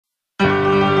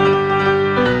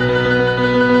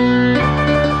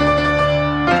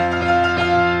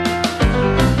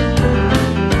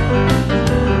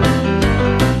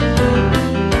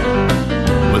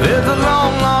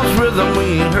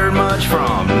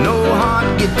No hot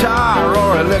guitar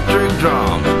or electric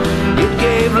drums. It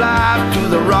gave life to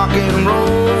the rock and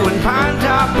roll. When Pine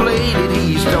Top played it,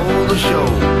 he stole the show.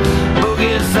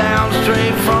 Boogie sound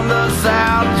straight from the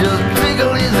south, just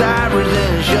tickle his ivories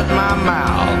and shut my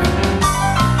mouth.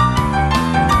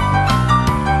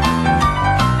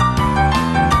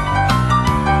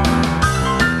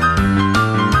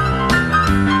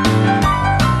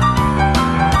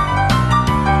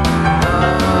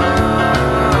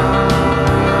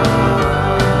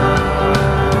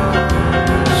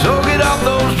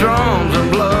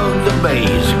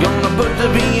 Gonna put the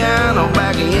piano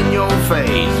back in your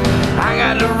face. I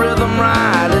got the rhythm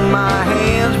right in my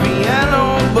hands.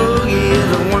 Piano boogie is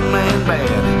a one-man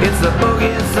band. It's the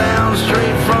boogie sound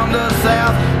straight from the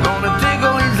south. Gonna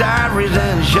tickle his ivories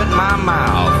and shut my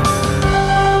mouth.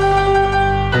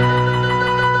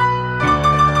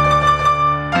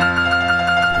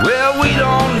 Well, we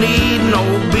don't need no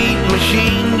beat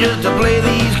machine just to play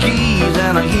these keys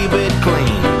and to keep it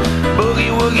clean.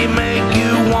 Boogie woogie make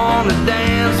you wanna dance.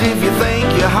 If you think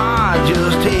you're hot,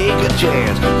 just take a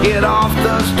chance. Get off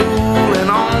the stool and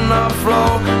on the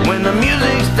floor. When the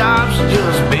music stops,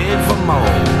 just bend